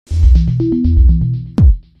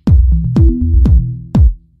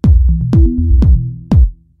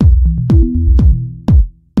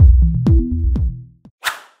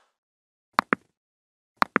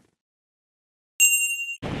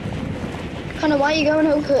Connor, why are you going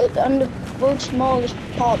over on the world's smallest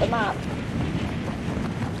part of the map?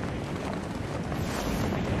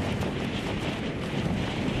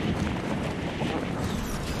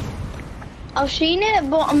 I've seen it,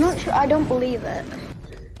 but I'm not sure. I don't believe it.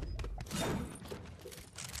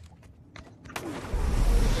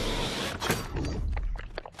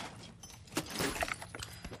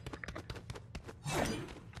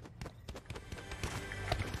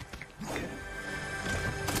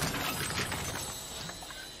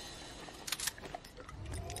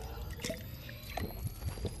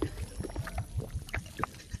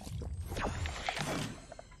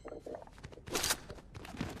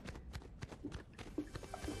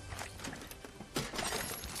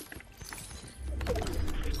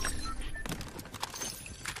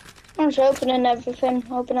 I was opening everything,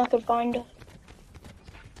 hoping I could find her.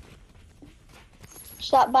 It's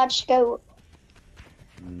that bad scout.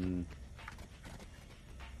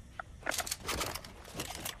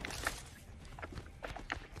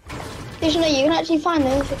 Did you know you can actually find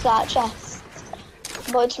those with that chest?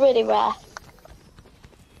 But it's really rare.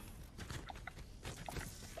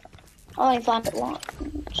 I only found it once.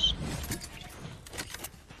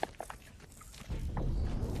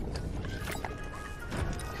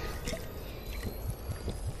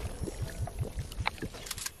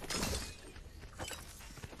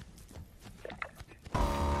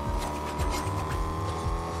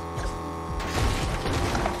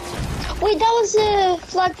 Wait, that was a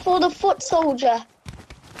flag for the foot soldier.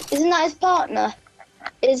 Isn't that his partner?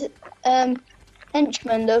 Is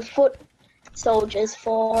henchman, the foot soldiers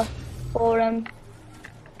for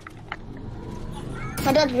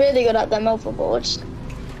My dad's really good at them overboards.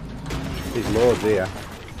 There's loads here.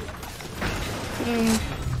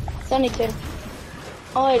 It's only two.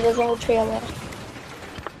 Oh, there's a whole tree over there.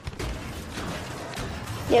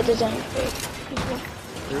 Yeah, there's only three.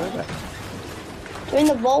 Where are they? They're in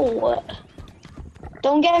the vault.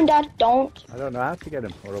 Don't get him, Dad. Don't. I don't know how to get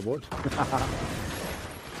him, or I would.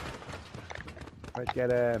 Let's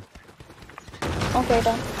get a... Okay,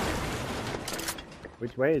 Dad.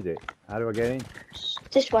 Which way is it? How do I get in?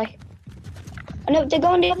 This way. Oh no, they're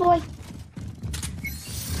going the other way.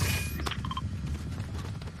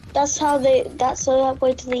 That's the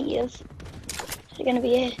way to leave. They're gonna be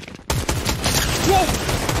here. Yeah!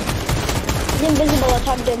 He's invisible, I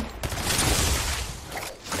tagged him.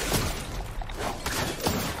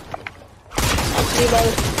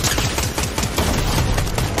 Reload.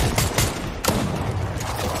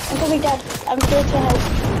 I'm coming, Dad. I'm here to help.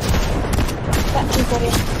 Back for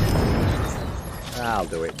you. I'll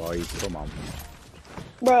do it, boys. Come on.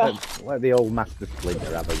 Bruh. Let the old Master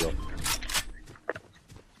Splinter have a go.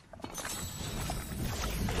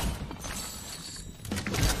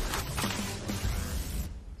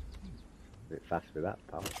 Bit fast with that,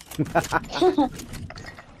 pal.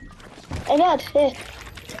 Hey, Dad, here.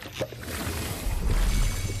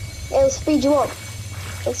 It'll speed you up.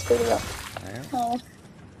 It'll speed you up. Yeah.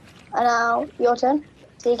 And now, your turn.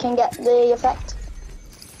 So you can get the effect.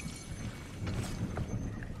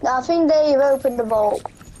 Now, I think they've opened the vault.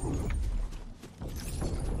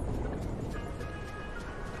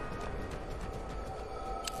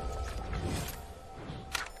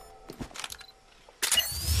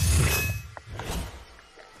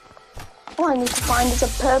 All I need to find is a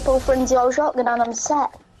purple frenzy shotgun and I'm set.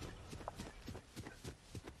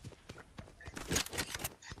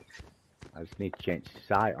 I just need to change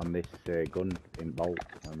sight on this gun in Bolt,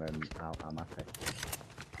 and then I'm happy.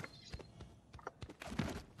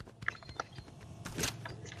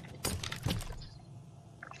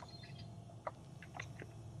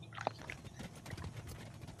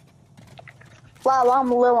 Wow, I'm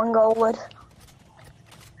low on gold.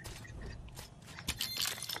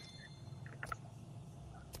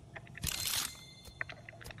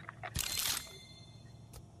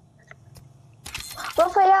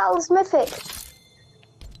 Raphael's mythic.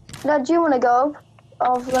 Now, do you want to go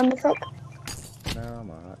of the mythic? No, I'm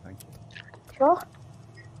alright, thank you. Sure.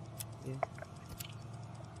 Yeah.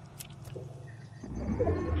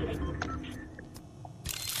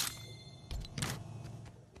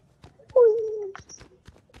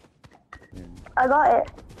 I got it.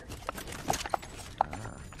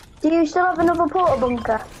 Do you still have another portal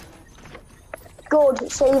bunker?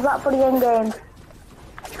 Good, save that for the end game.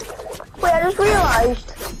 Wait, I just realised.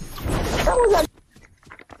 That was a...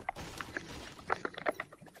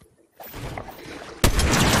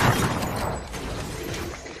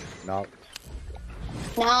 No.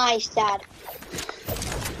 Nice, Dad.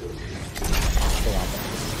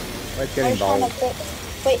 Let's get involved.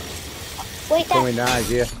 Wait, Dad. Coming nice,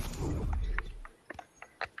 yeah.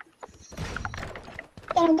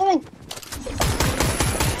 Dad, I'm going.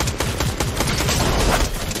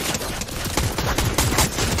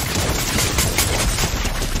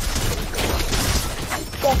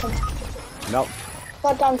 Nope.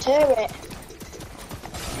 Goddamn turret.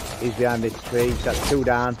 He's behind this tree. That's 2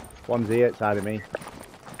 down. One's here outside of me.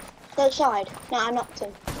 The other side. No, I knocked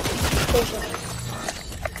him.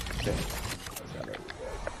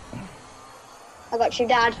 I got you,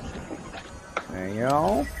 Dad. There you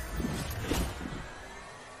go.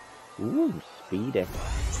 Ooh, speedy.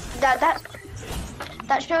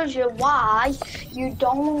 That shows you why you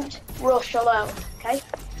don't rush alone, okay?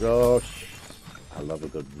 Rush. I love a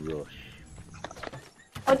good rush.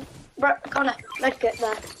 Connor, let's get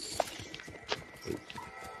there.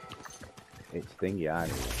 It's thingy, I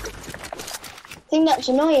know. The thing that's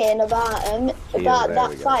annoying about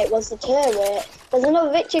that fight was the turret. There's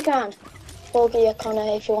another victory can. I'll give you,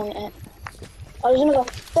 Connor, if you want it. I was gonna go.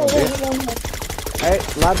 There's one here. Hey,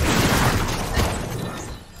 lad.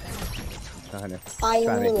 Trying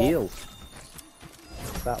to heal.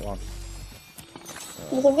 That one.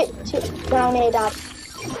 There's a victory down here, Dad.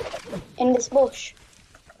 In this bush.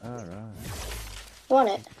 Alright. You want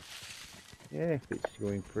it? Yeah, if it's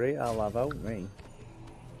going free, I'll have out me.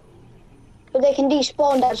 But they can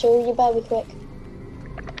despawn, Dad, so you better be quick.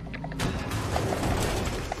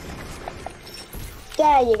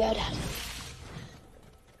 There you go, Dad.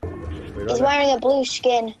 He's wearing a blue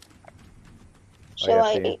skin. So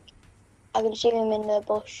I can see him in the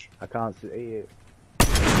bush. I can't see it.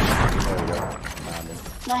 There we go.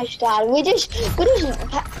 Nice, Dad. We just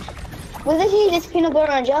peanut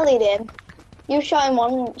butter and jellied him. You shot him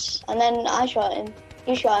once, and then I shot him.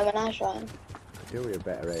 You shot him, and I shot him. Do we a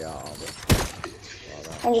better AR, but...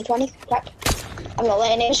 120, cracked. I'm not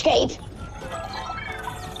letting him escape.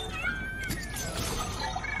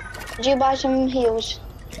 Did you buy some heals?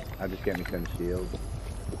 I just get me some shields.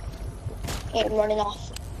 Ain't running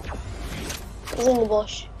off. He's in the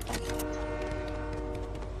bush.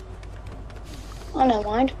 Oh, never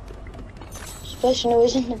mind. This person who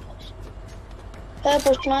is in the bush.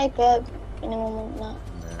 Purple sniper. Anyone want that?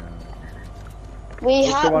 No. We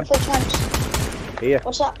have for chance. Here.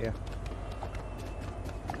 What's that? Here.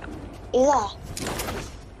 Is there?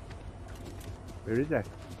 Where is there?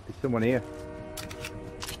 There's someone here.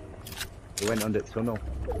 He went under the tunnel.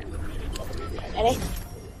 Ready?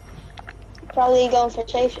 Probably going for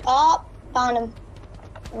safe. Oh, found him.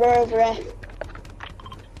 Very.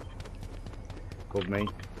 Good me.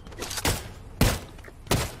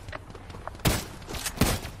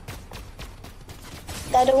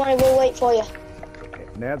 I don't want to go wait for you.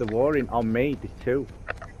 No, they're warring on me. There's 2.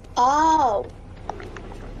 Oh.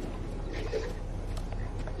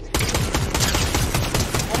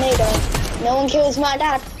 There you go. No one kills my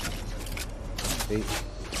dad. See?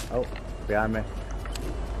 Oh, behind me.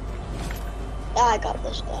 I got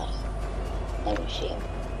this guy. Let me see him.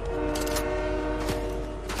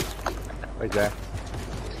 Where's there?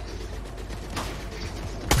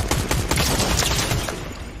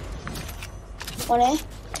 One here.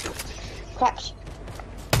 Cracked.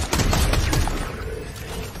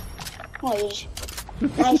 Oh,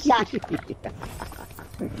 nice shot.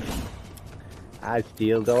 I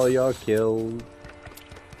stealed all your kills.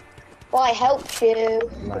 Well, I helped you.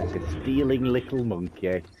 Like a stealing little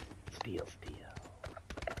monkey. Steal.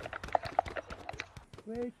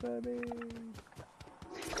 Wait for me.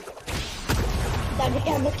 Dad, we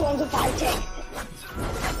can't be strong to fighting.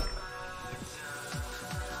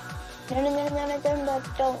 No,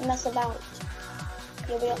 don't mess about.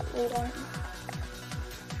 We don't.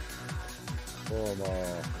 Come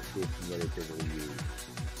on, see if you can get it to you.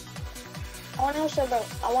 I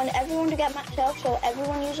want everyone to get maxed out, so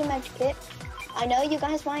everyone use a med kit. I know you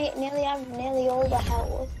guys might nearly have all the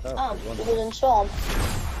health. It was in Storm.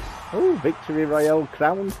 Oh, Victory Royale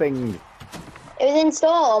crown thing. It was in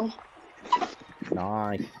Storm.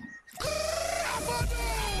 Nice.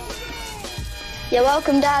 You're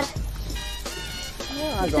welcome, Dad.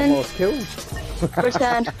 Oh, I got more kills.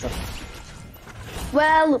 Return.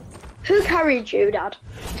 Well, who carried you, Dad?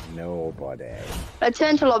 Nobody.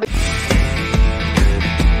 Return to lobby.